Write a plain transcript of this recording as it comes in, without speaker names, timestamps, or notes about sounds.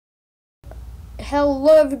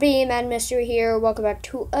Hello everybody, Mad Mystery here. Welcome back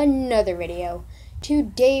to another video.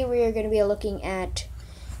 Today we are going to be looking at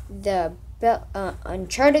the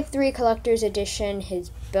Uncharted 3 Collector's Edition, his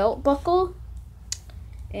belt buckle.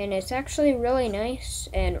 And it's actually really nice.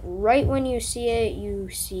 And right when you see it, you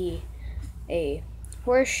see a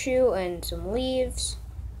horseshoe and some leaves.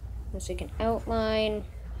 It's like an outline.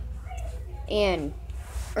 And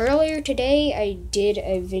earlier today I did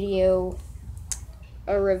a review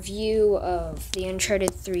of the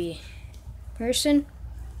Uncharted 3 person,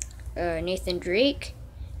 Nathan Drake,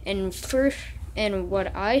 and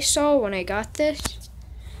what I saw when I got the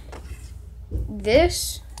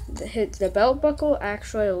belt buckle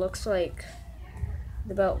actually looks like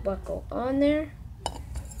the belt buckle on there,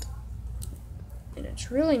 and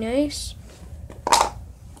it's really nice.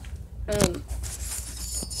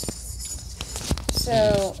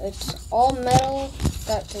 So it's all metal,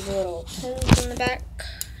 got the little pins in the back,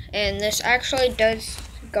 and this actually does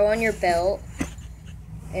go on your belt,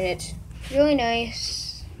 and it's really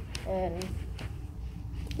nice. And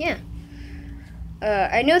yeah,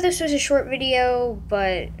 I know this was a short video,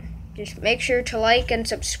 but just make sure to like and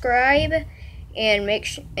subscribe, and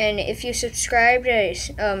and if you subscribe,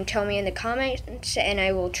 tell me in the comments, and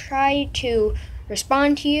I will try to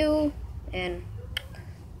respond to you. And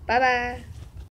bye bye.